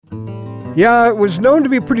Yeah, it was known to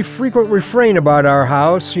be a pretty frequent refrain about our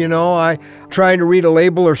house. I tried to read a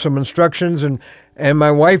label or some instructions, and my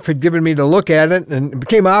wife had given me to look at it, and it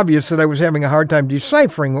became obvious that I was having a hard time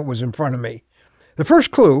deciphering what was in front of me. The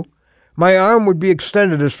first clue, my arm would be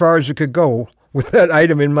extended as far as it could go with that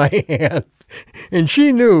item in my hand. And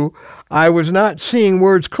she knew I was not seeing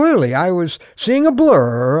words clearly. I was seeing a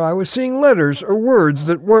blur. I was seeing letters or words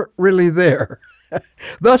that weren't really there.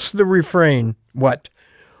 Thus the refrain, what?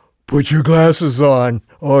 Put your glasses on.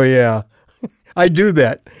 Oh, yeah. I do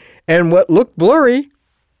that. And what looked blurry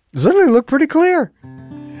suddenly looked pretty clear.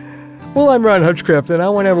 Well, I'm Ron Hutchcraft, and I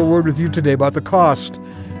want to have a word with you today about the cost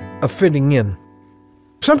of fitting in.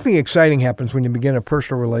 Something exciting happens when you begin a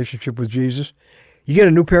personal relationship with Jesus. You get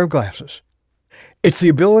a new pair of glasses. It's the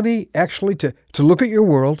ability actually to look at your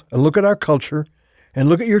world and look at our culture and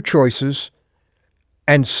look at your choices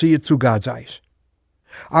and see it through God's eyes.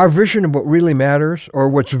 Our vision of what really matters or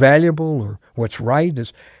what's valuable or what's right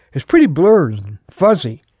is pretty blurred and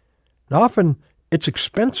fuzzy. And often it's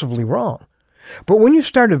expensively wrong. But when you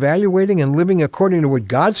start evaluating and living according to what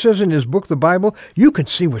God says in His book, the Bible, you can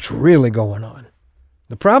see what's really going on.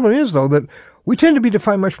 The problem is, though, that we tend to be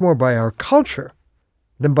defined much more by our culture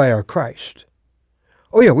than by our Christ.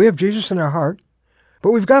 Oh yeah, we have Jesus in our heart,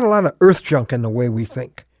 but we've got a lot of earth junk in the way we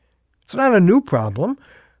think. It's not a new problem.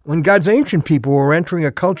 When God's ancient people were entering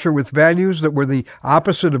a culture with values that were the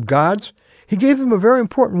opposite of God's, He gave them a very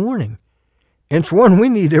important warning. And it's one we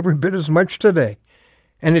need every bit as much today.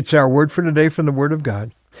 And it's our word for today from the Word of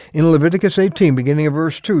God. In Leviticus 18, beginning of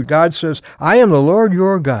verse 2, God says, I am the Lord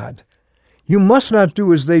your God. You must not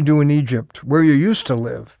do as they do in Egypt, where you used to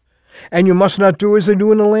live. And you must not do as they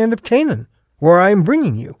do in the land of Canaan, where I am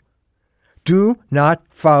bringing you. Do not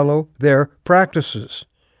follow their practices.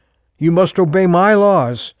 You must obey my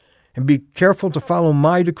laws and be careful to follow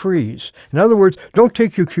my decrees. In other words, don't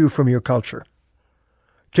take your cue from your culture.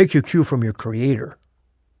 Take your cue from your Creator.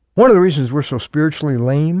 One of the reasons we're so spiritually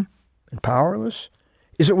lame and powerless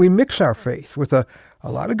is that we mix our faith with a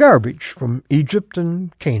lot of garbage from Egypt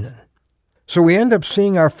and Canaan. So we end up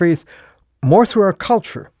seeing our faith more through our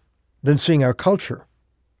culture than seeing our culture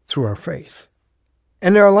through our faith.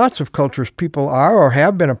 And there are lots of cultures people are or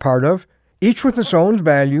have been a part of, each with its own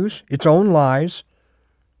values, its own lies,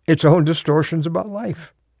 its own distortions about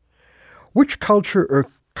life. Which culture or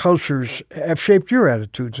cultures have shaped your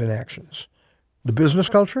attitudes and actions? The business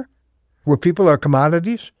culture, where people are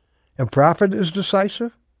commodities and profit is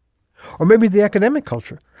decisive? Or maybe the academic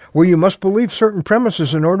culture, where you must believe certain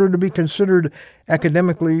premises in order to be considered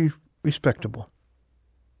academically respectable?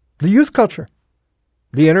 The youth culture,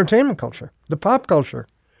 the entertainment culture, the pop culture,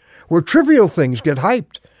 where trivial things get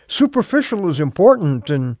hyped, superficial is important,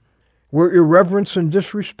 and where irreverence and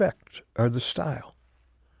disrespect are the style.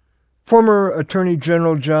 Former Attorney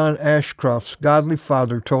General John Ashcroft's godly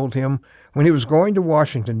father told him when he was going to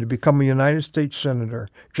Washington to become a United States Senator,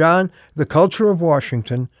 John, the culture of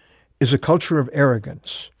Washington is a culture of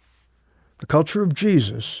arrogance. The culture of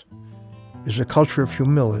Jesus is a culture of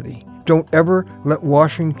humility. Don't ever let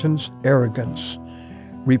Washington's arrogance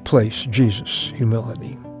replace Jesus'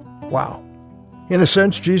 humility. Wow. In a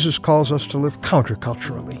sense, Jesus calls us to live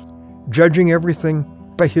counterculturally, judging everything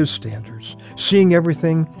by His standards, seeing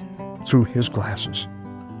everything through His glasses.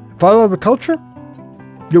 Follow the culture?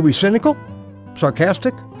 You'll be cynical,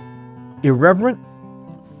 sarcastic, irreverent,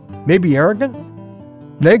 maybe arrogant,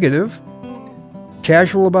 negative,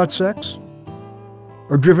 casual about sex,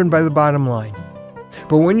 or driven by the bottom line.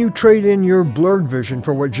 But when you trade in your blurred vision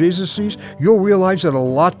for what Jesus sees, you'll realize that a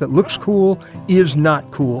lot that looks cool is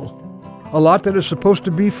not cool. A lot that is supposed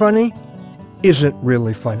to be funny isn't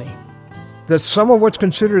really funny. That some of what's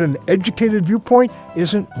considered an educated viewpoint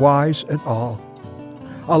isn't wise at all.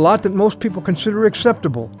 A lot that most people consider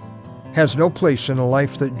acceptable has no place in a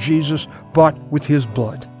life that Jesus bought with His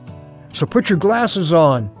blood. So put your glasses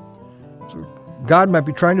on. God might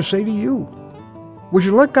be trying to say to you, would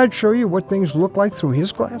you let God show you what things look like through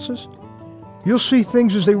His glasses? You'll see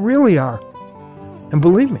things as they really are. And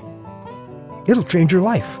believe me, it'll change your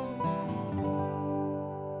life.